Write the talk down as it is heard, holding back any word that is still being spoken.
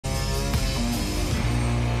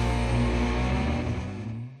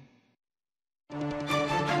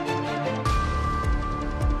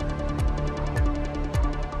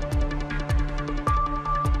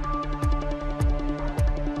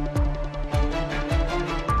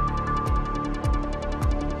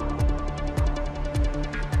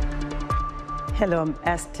Hello, I'm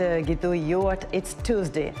Esther Githui-Ewart. It's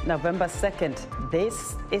Tuesday, November 2nd.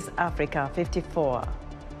 This is Africa 54.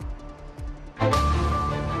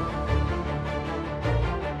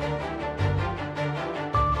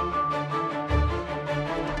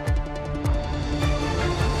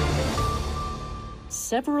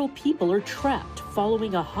 Several people are trapped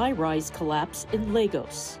following a high-rise collapse in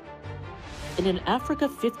Lagos. In an Africa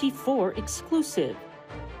 54 exclusive,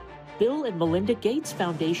 Bill and Melinda Gates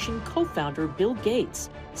Foundation co-founder Bill Gates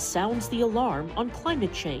sounds the alarm on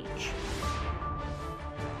climate change.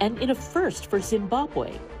 And in a first for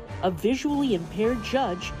Zimbabwe, a visually impaired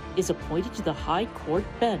judge is appointed to the High Court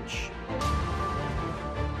bench.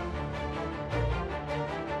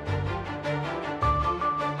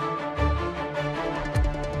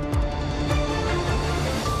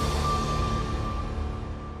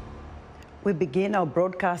 We begin our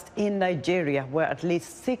broadcast in Nigeria, where at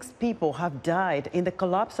least 6 people have died in the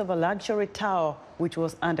collapse of a luxury tower which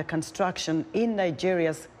was under construction in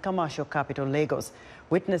Nigeria's commercial capital, Lagos.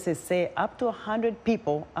 Witnesses say up to 100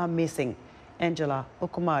 people are missing. Angela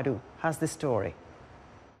Okumadu has the story.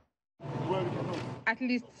 At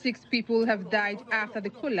least 6 people have died after the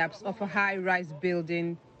collapse of a high-rise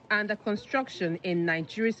building under construction in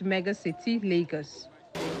Nigeria's megacity, Lagos.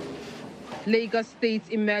 Lagos State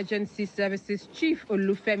Emergency Services Chief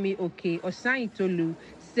Olufemi Oke Osaitolu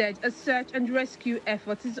said a search and rescue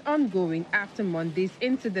effort is ongoing after Monday's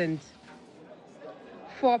incident.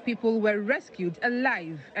 4 people were rescued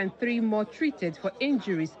alive and 3 more treated for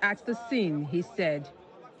injuries at the scene, he said.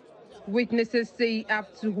 Witnesses say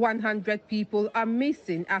up to 100 people are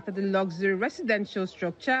missing after the luxury residential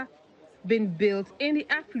structure being built in the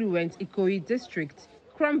affluent Ikoyi district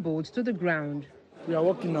crumbled to the ground. We are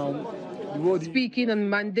working now. Speaking on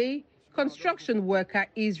Monday, construction worker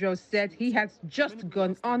Israel said he had just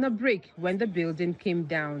gone on a break when the building came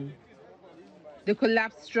down. The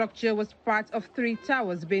collapsed structure was part of 3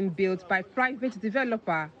 towers being built by private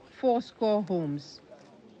developer Fourscore Homes.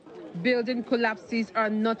 Building collapses are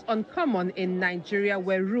not uncommon in Nigeria,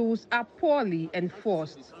 where rules are poorly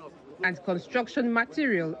enforced and construction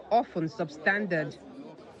material often substandard.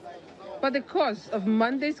 But the cause of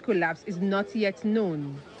Monday's collapse is not yet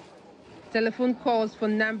known. Telephone calls for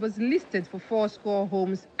numbers listed for Fourscore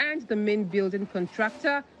Homes and the main building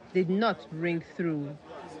contractor did not ring through.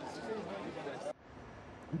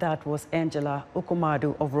 That was Angela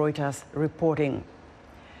Okumadu of Reuters reporting.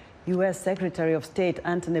 U.S. Secretary of State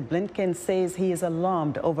Anthony Blinken says he is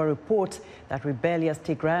alarmed over reports that rebellious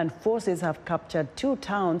Tigrayan forces have captured 2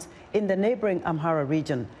 towns in the neighboring Amhara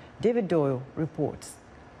region. David Doyle reports.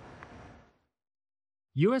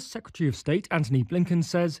 U.S. Secretary of State Anthony Blinken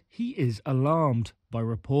says he is alarmed by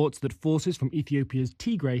reports that forces from Ethiopia's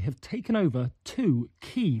Tigray have taken over 2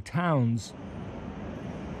 key towns.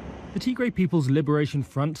 The Tigray People's Liberation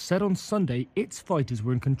Front said on Sunday its fighters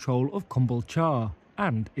were in control of Kombolcha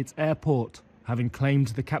and its airport, having claimed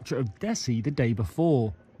the capture of Dessie the day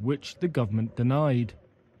before, which the government denied.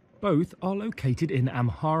 Both are located in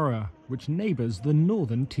Amhara, which neighbours the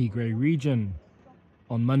northern Tigray region.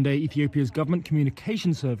 On Monday, Ethiopia's government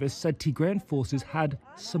communication service said Tigrayan forces had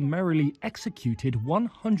summarily executed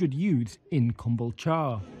 100 youths in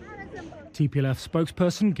Kombolcha. TPLF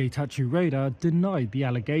spokesperson Getachew Reda denied the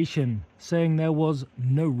allegation, saying there was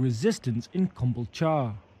no resistance in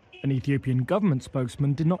Kombolcha. An Ethiopian government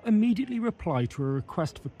spokesman did not immediately reply to a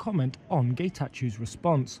request for comment on Getachew's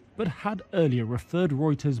response, but had earlier referred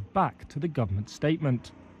Reuters back to the government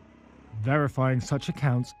statement. Verifying such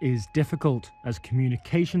accounts is difficult, as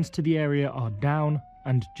communications to the area are down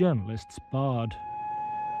and journalists barred.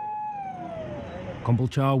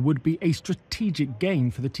 Kombolcha would be a strategic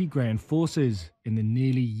gain for the Tigrayan forces in the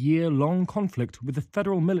nearly year-long conflict with the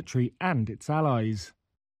federal military and its allies.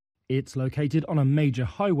 It's located on a major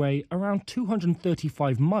highway around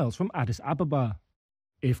 235 miles from Addis Ababa.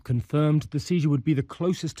 If confirmed, the seizure would be the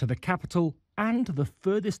closest to the capital and the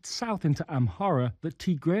furthest south into Amhara that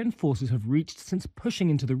Tigrayan forces have reached since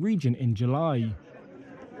pushing into the region in July.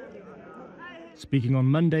 Speaking on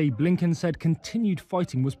Monday, Blinken said continued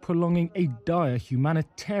fighting was prolonging a dire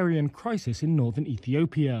humanitarian crisis in northern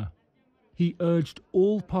Ethiopia. He urged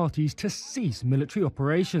all parties to cease military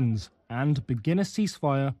operations and begin a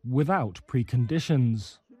ceasefire without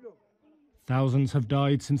preconditions. Thousands have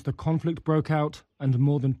died since the conflict broke out, and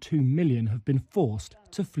more than 2 million have been forced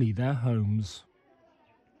to flee their homes.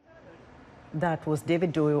 That was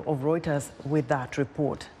David Doyle of Reuters with that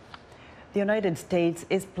report. The United States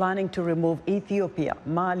is planning to remove Ethiopia,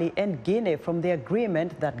 Mali and Guinea from the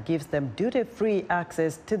agreement that gives them duty-free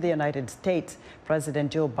access to the United States.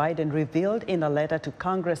 President Joe Biden revealed in a letter to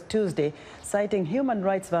Congress Tuesday, citing human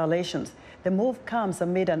rights violations. The move comes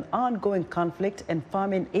amid an ongoing conflict and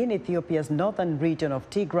famine in Ethiopia's northern region of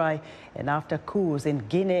Tigray and after coups in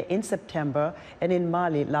Guinea in September and in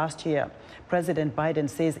Mali last year. President Biden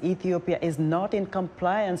says Ethiopia is not in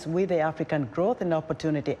compliance with the African Growth and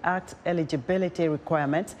Opportunity Act eligibility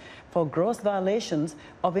requirements for gross violations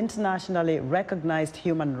of internationally recognized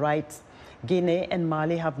human rights. Guinea and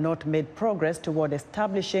Mali have not made progress toward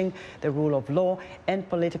establishing the rule of law and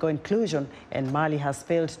political inclusion, and Mali has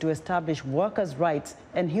failed to establish workers' rights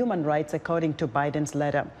and human rights, according to Biden's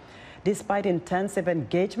letter. Despite intensive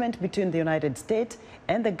engagement between the United States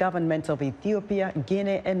and the governments of Ethiopia,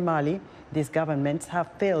 Guinea and Mali, these governments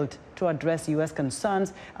have failed to address U.S.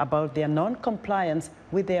 concerns about their non-compliance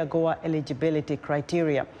with the AGOA eligibility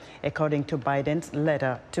criteria, according to Biden's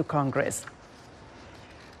letter to Congress.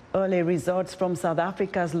 Early results from South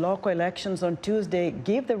Africa's local elections on Tuesday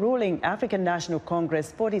give the ruling African National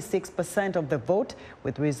Congress 46% of the vote,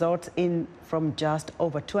 with results in from just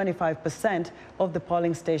over 25% of the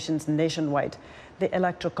polling stations nationwide. The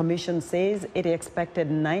Electoral Commission says it expected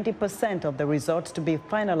 90% of the results to be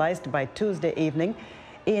finalized by Tuesday evening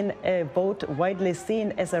in a vote widely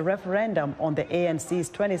seen as a referendum on the ANC's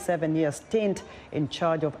 27-year stint in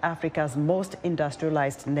charge of Africa's most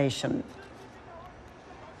industrialized nation.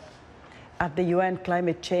 At the UN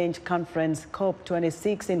Climate Change Conference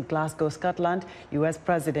COP26 in Glasgow, Scotland, U.S.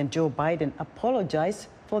 President Joe Biden apologized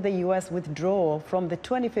for the U.S. withdrawal from the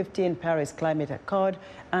 2015 Paris Climate Accord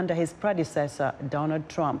under his predecessor, Donald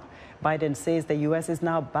Trump. Biden says the U.S. is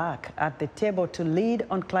now back at the table to lead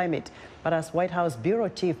on climate. But as White House Bureau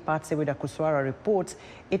Chief Patsy Widakuswara reports,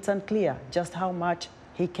 it's unclear just how much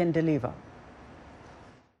he can deliver.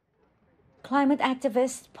 Climate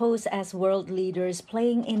activists pose as world leaders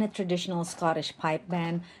playing in a traditional Scottish pipe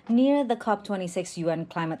band near the COP26 UN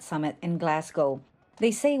Climate Summit in Glasgow.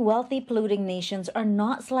 They say wealthy polluting nations are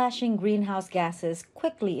not slashing greenhouse gases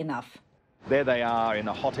quickly enough. There they are in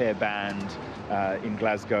a hot air band in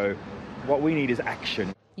Glasgow. What we need is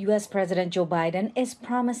action. U.S. President Joe Biden is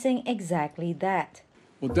promising exactly that.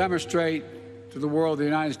 We'll demonstrate to the world the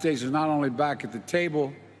United States is not only back at the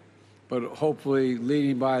table, but hopefully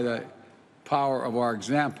leading by the power of our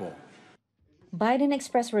example. Biden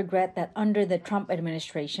expressed regret that under the Trump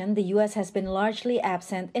administration, the U.S. has been largely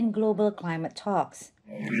absent in global climate talks.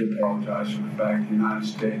 We apologize for the fact the United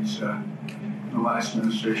States, the last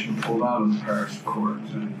administration, pulled out of the Paris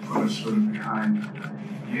Accords and put us sort of behind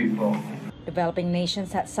the eight ball. Developing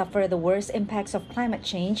nations that suffer the worst impacts of climate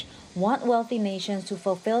change want wealthy nations to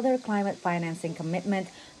fulfill their climate financing commitment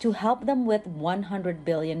to help them with $100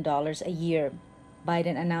 billion a year.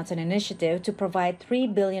 Biden announced an initiative to provide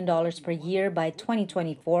 $3 billion per year by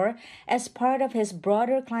 2024 as part of his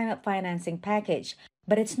broader climate financing package,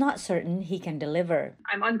 but it's not certain he can deliver.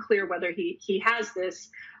 I'm unclear whether he has this.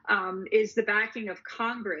 Is the backing of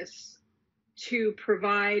Congress to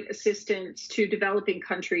provide assistance to developing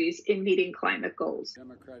countries in meeting climate goals.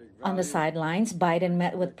 On the sidelines, Biden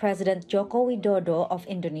met with President Joko Widodo of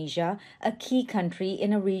Indonesia, a key country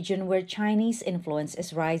in a region where Chinese influence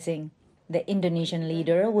is rising. The Indonesian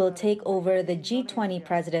leader will take over the G20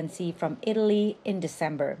 presidency from Italy in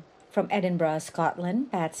December. From Edinburgh,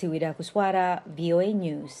 Scotland, Patsy Widakuswara, VOA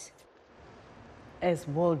News. As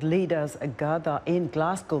world leaders gather in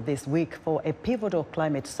Glasgow this week for a pivotal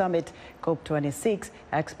climate summit, COP26,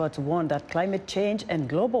 experts warn that climate change and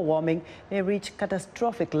global warming may reach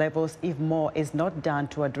catastrophic levels if more is not done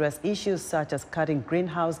to address issues such as cutting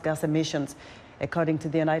greenhouse gas emissions. According to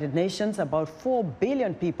the United Nations, about 4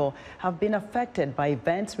 billion people have been affected by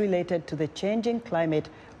events related to the changing climate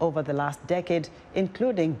over the last decade,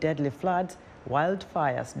 including deadly floods,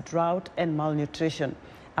 wildfires, drought, and malnutrition.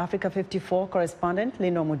 Africa 54 correspondent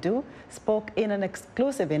Lino Mudu spoke in an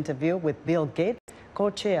exclusive interview with Bill Gates,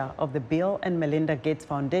 co-chair of the Bill and Melinda Gates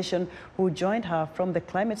Foundation, who joined her from the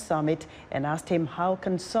climate summit, and asked him how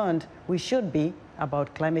concerned we should be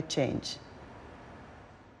about climate change.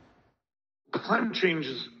 Climate change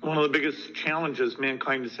is one of the biggest challenges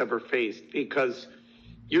mankind has ever faced, because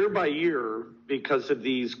year by year, because of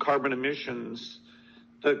these carbon emissions,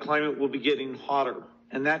 the climate will be getting hotter.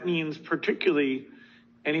 And that means particularly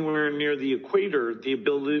anywhere near the equator, the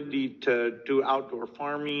ability to do outdoor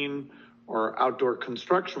farming or outdoor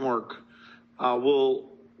construction work will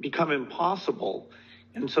become impossible.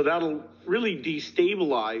 And so that'll really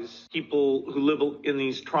destabilize people who live in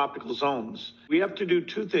these tropical zones. We have to do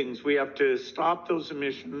two things. We have to stop those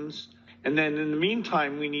emissions, And then in the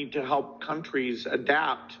meantime, we need to help countries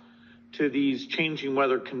adapt to these changing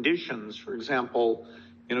weather conditions. For example,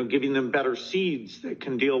 giving them better seeds that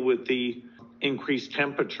can deal with the increased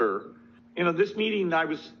temperature. This meeting, I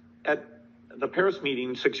was at the Paris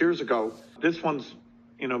meeting 6 years ago. This one's,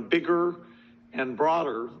 bigger and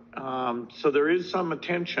broader. So there is some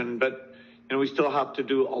attention, but, we still have to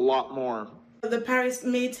do a lot more. The Paris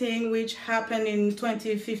meeting, which happened in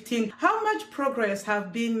 2015, how much progress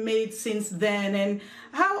have been made since then? And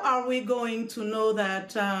how are we going to know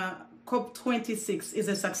that COP26 is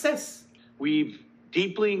a success? We've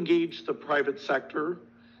deeply engaged the private sector.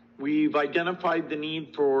 We've identified the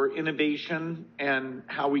need for innovation and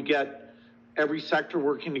how we get every sector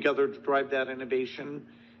working together to drive that innovation.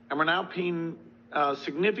 And we're now paying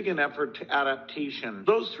significant effort to adaptation.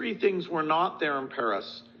 Those three things were not there in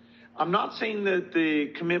Paris. I'm not saying that the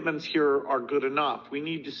commitments here are good enough. We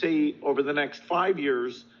need to say over the next 5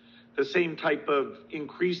 years, the same type of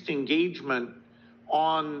increased engagement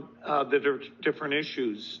on the different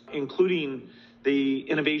issues, including the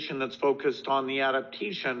innovation that's focused on the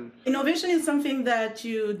adaptation. Innovation is something that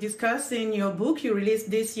you discuss in your book you released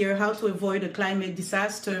this year, How to Avoid a Climate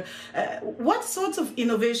Disaster. What sorts of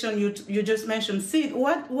innovation you just mentioned? Sid,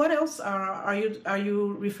 what else are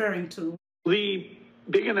you referring to? The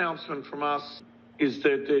big announcement from us is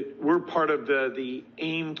that we're part of the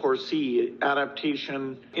AIM for C,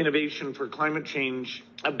 adaptation, innovation for climate change.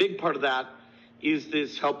 A big part of that is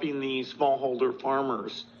this helping the smallholder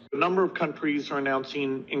farmers. A number of countries are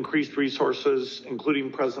announcing increased resources,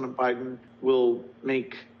 including President Biden will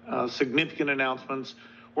make significant announcements.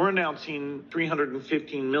 We're announcing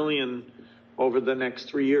 $315 million over the next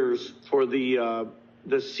 3 years for the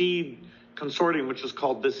seed consortium, which is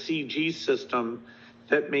called the CG system,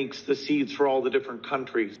 that makes the seeds for all the different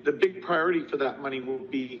countries. The big priority for that money will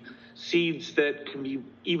be seeds that can be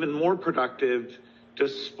even more productive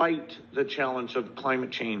despite the challenge of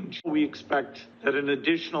climate change. We expect that an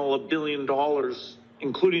additional $1 billion,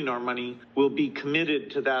 including our money, will be committed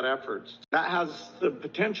to that effort. That has the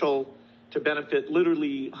potential to benefit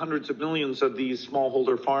literally hundreds of millions of these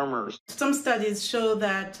smallholder farmers. Some studies show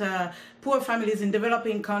that poor families in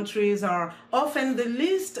developing countries are often the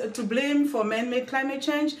least to blame for man-made climate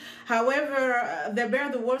change. However, they bear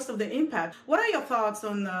the worst of the impact. What are your thoughts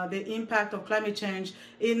on the impact of climate change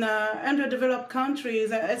in underdeveloped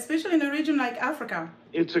countries, especially in a region like Africa?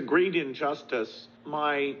 It's a great injustice.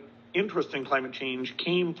 My interest in climate change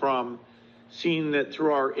came from seeing that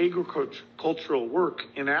through our agricultural work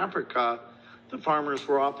in Africa, the farmers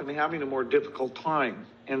were often having a more difficult time.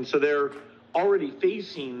 And so they're already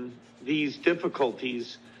facing these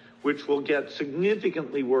difficulties, which will get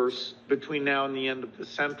significantly worse between now and the end of the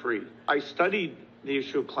century. I studied the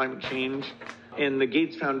issue of climate change, and the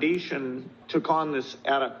Gates Foundation took on this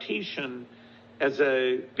adaptation as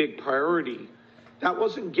a big priority. That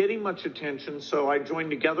wasn't getting much attention, so I joined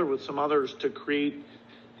together with some others to create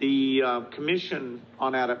the Commission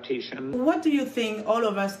on Adaptation. What do you think all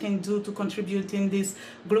of us can do to contribute in this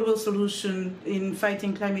global solution in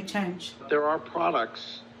fighting climate change? There are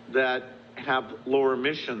products that have lower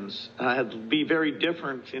emissions. It'll be very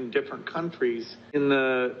different in different countries. In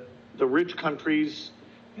the rich countries,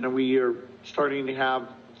 we are starting to have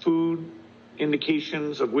food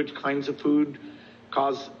indications of which kinds of food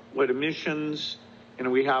cause what emissions.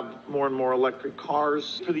 We have more and more electric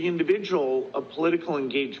cars. For the individual, a political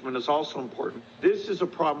engagement is also important. This is a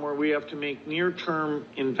problem where we have to make near-term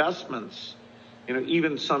investments,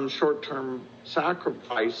 even some short-term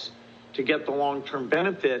sacrifice to get the long-term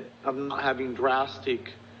benefit of not having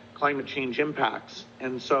drastic climate change impacts.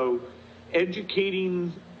 And so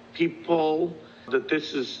educating people that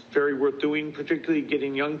this is very worth doing, particularly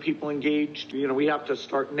getting young people engaged. We have to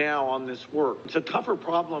start now on this work. It's a tougher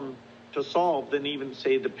problem to solve than even,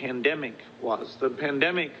 say, the pandemic was. The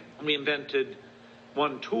pandemic, we invented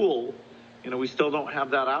one tool. We still don't have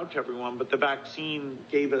that out to everyone, but the vaccine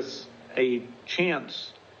gave us a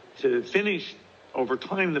chance to finish over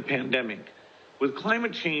time the pandemic. With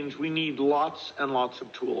climate change, we need lots and lots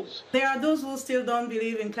of tools. There are those who still don't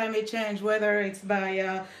believe in climate change, whether it's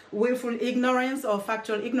by willful ignorance or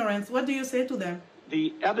factual ignorance. What do you say to them?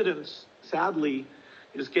 The evidence, sadly,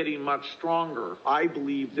 is getting much stronger. I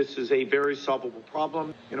believe this is a very solvable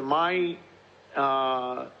problem. My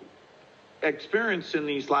experience in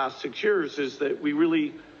these last 6 years is that we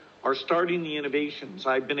really are starting the innovations.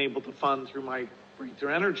 I've been able to fund through my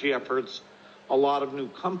breakthrough energy efforts a lot of new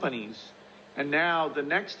companies. And now the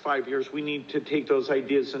next 5 years, we need to take those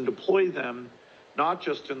ideas and deploy them, not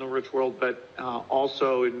just in the rich world, but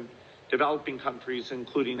also in developing countries,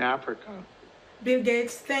 including Africa. Bill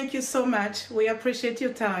Gates, thank you so much. We appreciate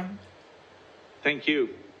your time. Thank you.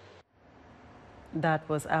 That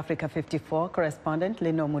was Africa 54 correspondent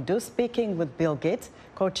Lino Mudu speaking with Bill Gates,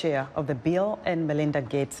 co-chair of the Bill and Melinda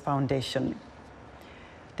Gates Foundation.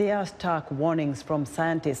 There are stark warnings from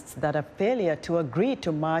scientists that a failure to agree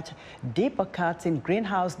to match deeper cuts in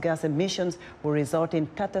greenhouse gas emissions will result in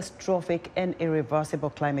catastrophic and irreversible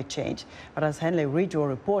climate change. But as Henley Ridgewell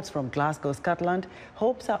reports from Glasgow, Scotland,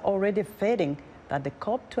 hopes are already fading that the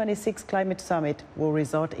COP26 climate summit will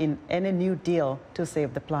result in any new deal to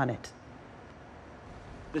save the planet.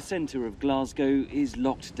 The centre of Glasgow is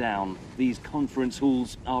locked down. These conference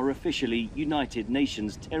halls are officially United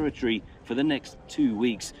Nations territory for the next 2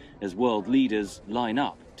 weeks as world leaders line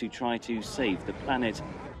up to try to save the planet.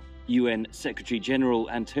 UN Secretary-General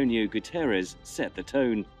Antonio Guterres set the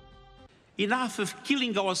tone. Enough of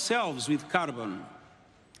killing ourselves with carbon.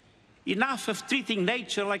 Enough of treating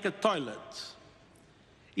nature like a toilet.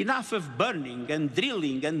 Enough of burning and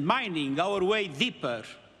drilling and mining our way deeper.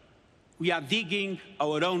 We are digging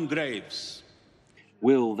our own graves.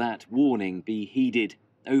 Will that warning be heeded?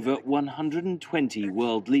 Over 120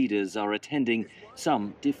 world leaders are attending,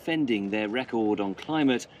 some defending their record on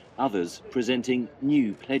climate, others presenting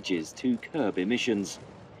new pledges to curb emissions.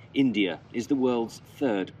 India is the world's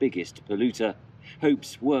third biggest polluter.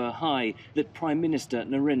 Hopes were high that Prime Minister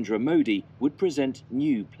Narendra Modi would present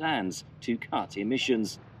new plans to cut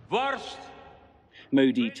emissions. First,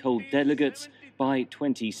 Modi told delegates by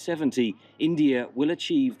 2070, India will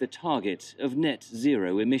achieve the target of net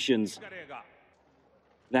zero emissions.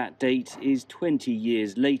 That date is 20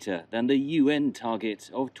 years later than the UN target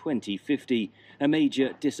of 2050, a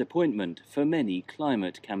major disappointment for many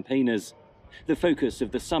climate campaigners. The focus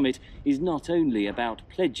of the summit is not only about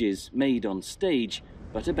pledges made on stage,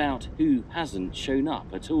 but about who hasn't shown up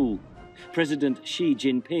at all. President Xi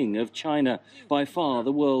Jinping of China, by far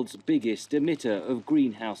the world's biggest emitter of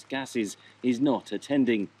greenhouse gases, is not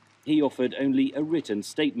attending. He offered only a written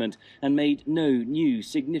statement and made no new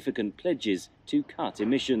significant pledges to cut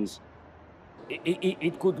emissions.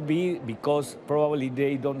 It could be because probably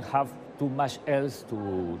they don't have too much else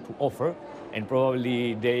to offer, and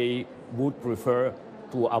probably they would prefer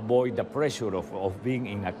to avoid the pressure of being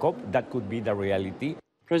in a COP. That could be the reality.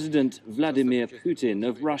 President Vladimir Putin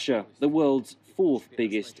of Russia, the world's fourth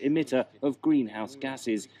biggest emitter of greenhouse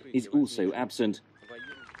gases, is also absent.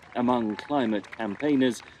 Among climate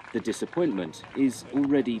campaigners, the disappointment is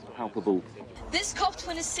already palpable. This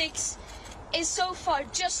COP26 is so far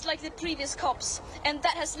just like the previous COPs, and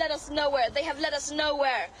that has led us nowhere. They have led us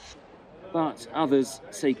nowhere. But others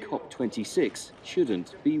say COP26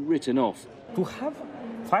 shouldn't be written off. To have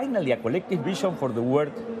finally a collective vision for the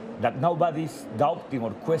world that nobody's doubting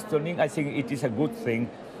or questioning, I think it is a good thing.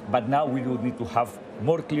 But now we would need to have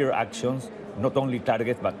more clear actions, not only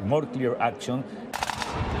targets, but more clear action.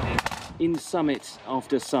 In summit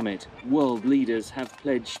after summit, world leaders have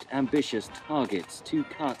pledged ambitious targets to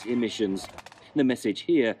cut emissions. The message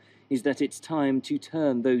here is that it's time to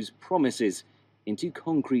turn those promises into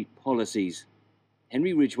concrete policies.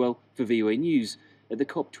 Henry Ridgewell for VOA News at the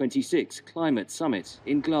COP26 Climate Summit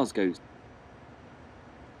in Glasgow.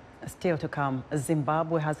 Still to come,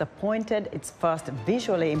 Zimbabwe has appointed its first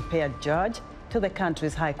visually impaired judge to the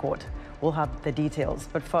country's High Court. We'll have the details,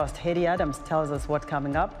 but first, Hedy Adams tells us what's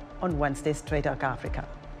coming up on Wednesday's Straight Talk Africa.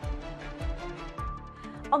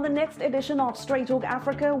 On the next edition of Straight Talk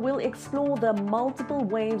Africa, we'll explore the multiple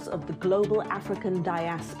waves of the global African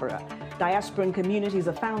diaspora. Diasporan communities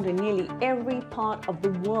are found in nearly every part of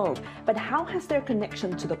the world. But how has their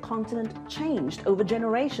connection to the continent changed over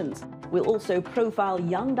generations? We'll also profile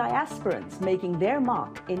young diasporans making their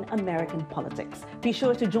mark in American politics. Be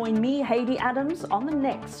sure to join me, Hedy Adams, on the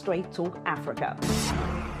next Straight Talk Africa.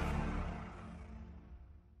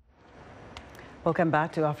 Welcome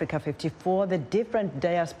back to Africa 54. The different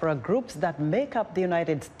diaspora groups that make up the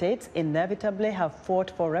United States inevitably have fought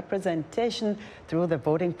for representation through the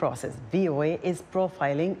voting process. VOA is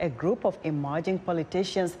profiling a group of emerging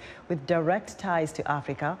politicians with direct ties to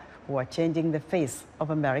Africa who are changing the face of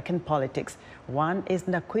American politics. One is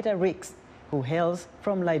Naquita Ricks, who hails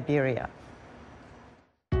from Liberia.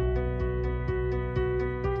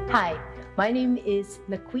 Hi, my name is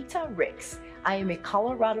Naquita Ricks. I am a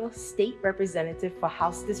Colorado State Representative for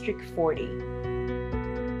House District 40.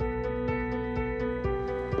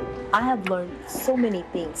 I have learned so many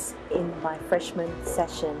things in my freshman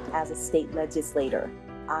session as a state legislator.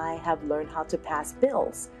 I have learned how to pass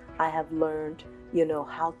bills. I have learned,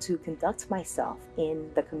 how to conduct myself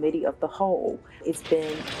in the committee of the whole. It's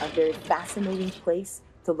been a very fascinating place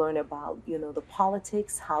to learn about, the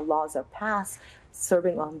politics, how laws are passed,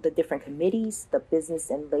 serving on the different committees, the Business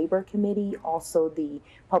and Labor Committee, also the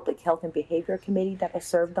Public Health and Behavior Committee that I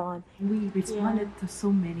served on. We responded to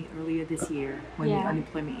so many earlier this year when the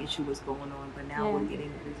unemployment issue was going on, but now we're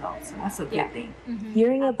getting results, so that's a good thing.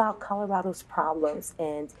 Hearing about Colorado's problems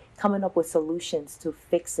and coming up with solutions to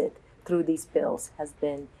fix it through these bills has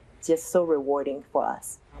been just so rewarding for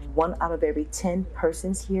us. 1 out of every 10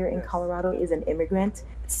 persons here in Colorado is an immigrant.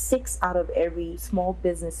 6 out of every small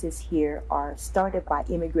businesses here are started by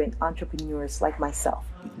immigrant entrepreneurs like myself.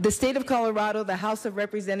 The state of Colorado, the House of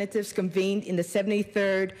Representatives convened in the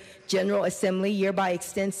 73rd General Assembly hereby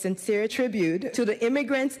extends sincere tribute to the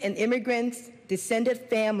immigrants and immigrants' descended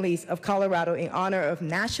families of Colorado in honor of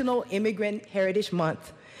National Immigrant Heritage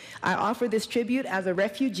Month. I offer this tribute as a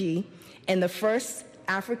refugee and the first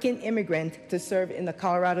African immigrant to serve in the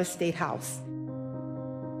Colorado State House.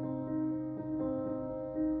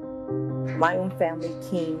 My own family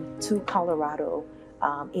came to Colorado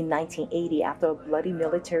in 1980 after a bloody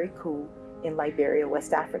military coup in Liberia,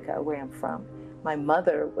 West Africa, where I'm from. My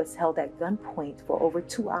mother was held at gunpoint for over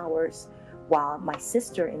 2 hours while my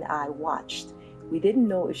sister and I watched. We didn't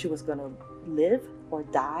know if she was going to live or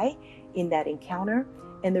die in that encounter.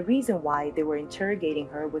 And the reason why they were interrogating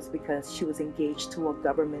her was because she was engaged to a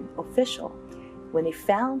government official. When they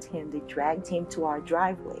found him, they dragged him to our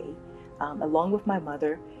driveway along with my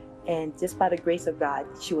mother, and just by the grace of God,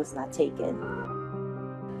 she was not taken.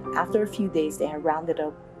 After a few days, they had rounded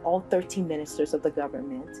up all 13 ministers of the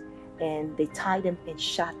government, and they tied them and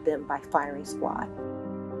shot them by firing squad.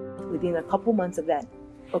 Within a couple months of that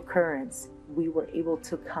occurrence, we were able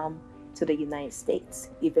to come to the United States.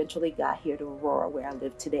 Eventually got here to Aurora, where I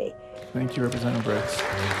live today. Thank you, Representative Briggs.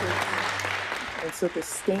 And so to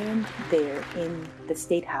stand there in the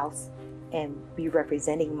State House and be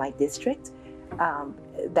representing my district,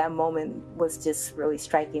 that moment was just really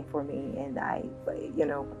striking for me. And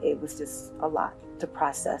it was just a lot to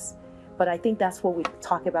process. But I think that's what we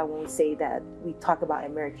talk about when we say that we talk about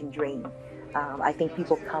American dream. I think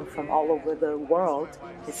people come from all over the world,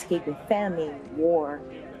 escaping famine, war,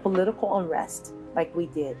 political unrest like we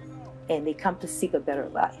did, and they come to seek a better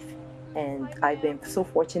life. And I've been so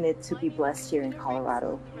fortunate to be blessed here in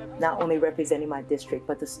Colorado, not only representing my district,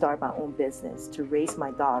 but to start my own business, to raise my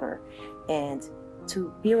daughter, and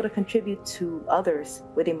to be able to contribute to others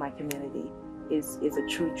within my community is a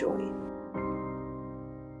true joy.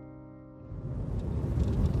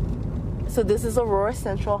 So this is Aurora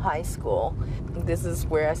Central High School. This is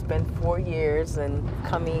where I spent 4 years, and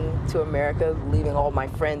coming to America, leaving all my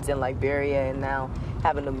friends in Liberia, and now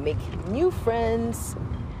having to make new friends.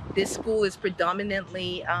 This school is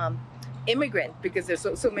predominantly immigrant because there's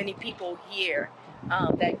so many people here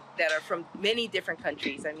that are from many different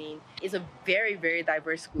countries. I mean, it's a very, very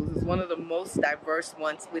diverse school. It's one of the most diverse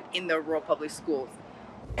ones within the Aurora Public Schools.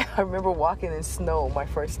 I remember walking in snow my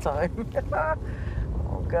first time.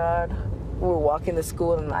 Oh God. We were walking to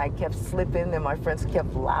school and I kept slipping and my friends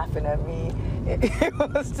kept laughing at me. It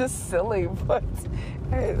was just silly, but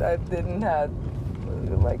I didn't have,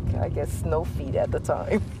 I guess, snow feet at the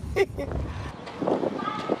time.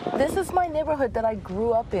 This is my neighborhood that I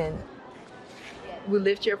grew up in. We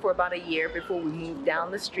lived here for about a year before we moved down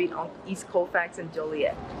the street on East Colfax and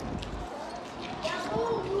Joliet.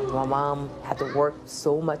 My mom had to work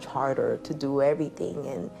so much harder to do everything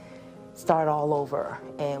and start all over,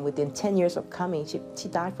 and within 10 years of coming, she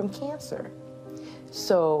died from cancer.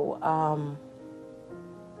 So,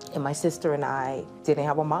 and my sister and I didn't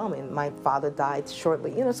have a mom, and my father died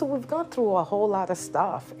shortly. So we've gone through a whole lot of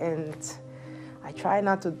stuff, and I try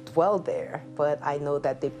not to dwell there, but I know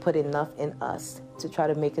that they put enough in us to try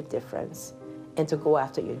to make a difference and to go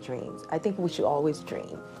after your dreams. I think we should always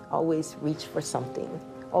dream, always reach for something,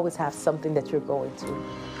 always have something that you're going to.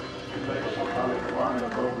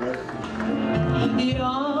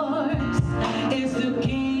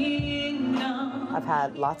 I've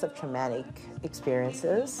had lots of traumatic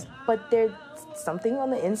experiences, but there's something on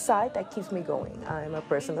the inside that keeps me going. I'm a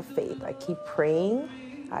person of faith. I keep praying.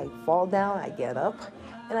 I fall down, I get up.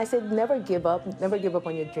 And I said, never give up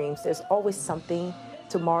on your dreams. There's always something.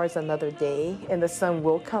 Tomorrow's another day, and the sun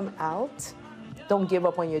will come out. Don't give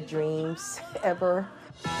up on your dreams, ever.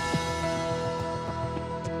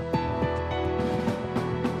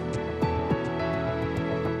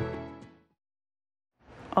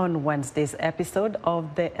 On Wednesday's episode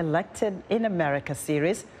of the Elected in America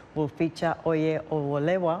series, will feature Oye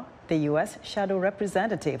Owolewa, the U.S. Shadow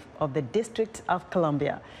Representative of the District of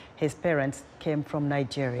Columbia. His parents came from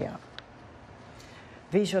Nigeria.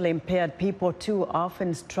 Visually impaired people too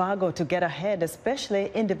often struggle to get ahead,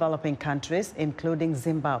 especially in developing countries, including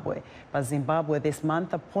Zimbabwe. But Zimbabwe this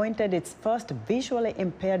month appointed its first visually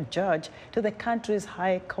impaired judge to the country's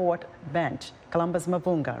High Court bench. Columbus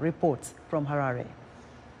Mavunga reports from Harare.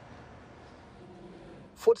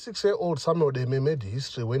 46-year-old Samuel Deme made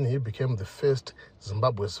history when he became the first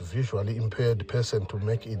Zimbabwe's visually impaired person to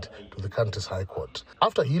make it to the country's high court.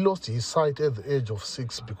 After he lost his sight at the age of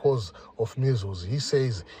 6 because of measles, he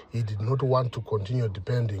says he did not want to continue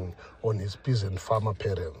depending on his peasant farmer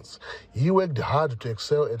parents. He worked hard to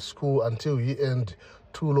excel at school until he earned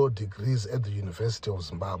 2 law degrees at the University of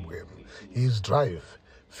Zimbabwe. His drive,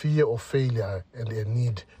 fear of failure, and a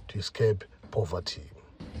need to escape poverty.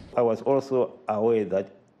 I was also aware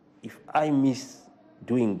that if I miss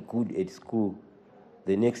doing good at school,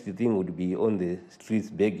 the next thing would be on the streets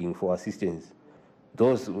begging for assistance.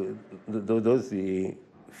 Those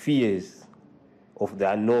fears of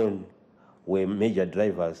the unknown were major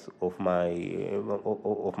drivers of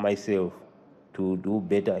myself to do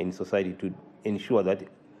better in society, to ensure that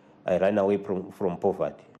I ran away from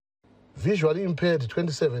poverty. Visually impaired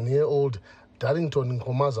 27-year-old Darlington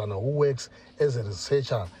Nkomazana, who works as a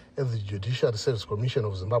researcher at the Judicial Service Commission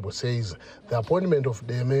of Zimbabwe, says the appointment of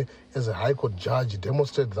Deme as a High Court judge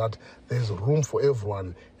demonstrates that there is room for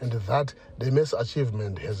everyone and that Deme's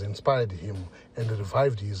achievement has inspired him and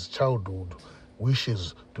revived his childhood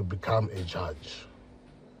wishes to become a judge.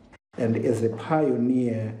 And as a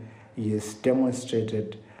pioneer, he has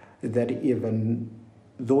demonstrated that even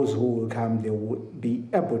those who will come, they will be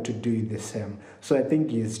able to do the same. So I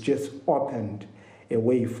think he's just opened a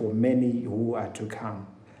way for many who are to come,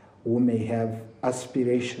 who may have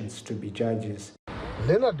aspirations to be judges.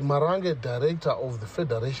 Leonard Marange, director of the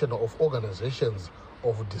Federation of Organizations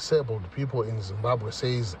of Disabled People in Zimbabwe,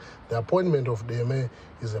 says the appointment of Deme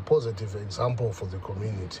is a positive example for the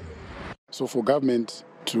community. So for government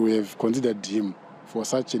to have considered him for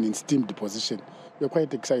such an esteemed position, we're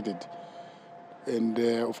quite excited. And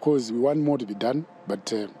of course, we want more to be done,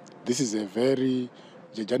 but this is a very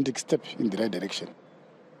gigantic step in the right direction.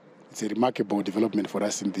 It's a remarkable development for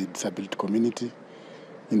us in the disabled community,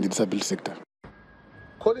 in the disabled sector.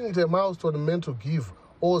 Calling it a milestone meant to give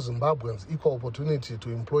all Zimbabweans equal opportunity to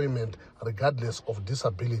employment regardless of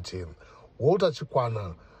disability. Walter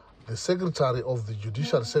Chikwana, the secretary of the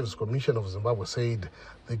Judicial Service Commission of Zimbabwe, said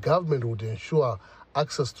the government would ensure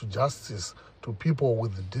access to justice to people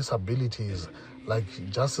with disabilities like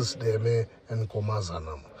Justice Deme and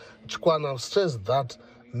Nkomazana. Chikwana stressed that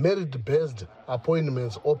merit-based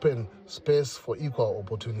appointments open space for equal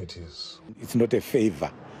opportunities. It's not a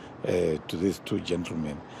favor to these two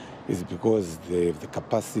gentlemen. It's because they have the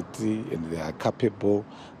capacity and they are capable.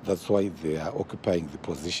 That's why they are occupying the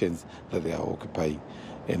positions that they are occupying.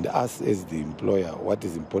 And us as the employer, what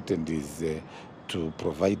is important is to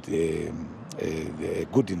provide a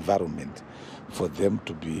good environment for them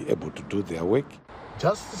to be able to do their work.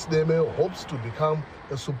 Justice Deme hopes to become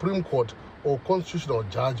a Supreme Court or constitutional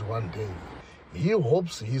judge one day. He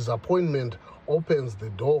hopes his appointment opens the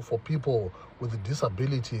door for people with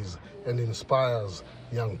disabilities and inspires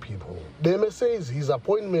young people. Deme says his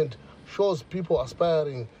appointment shows people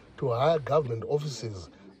aspiring to higher government offices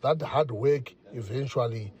that hard work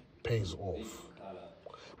eventually pays off.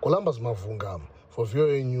 Columbus Mavunga for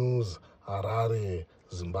VOA News, Harare,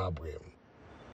 Zimbabwe.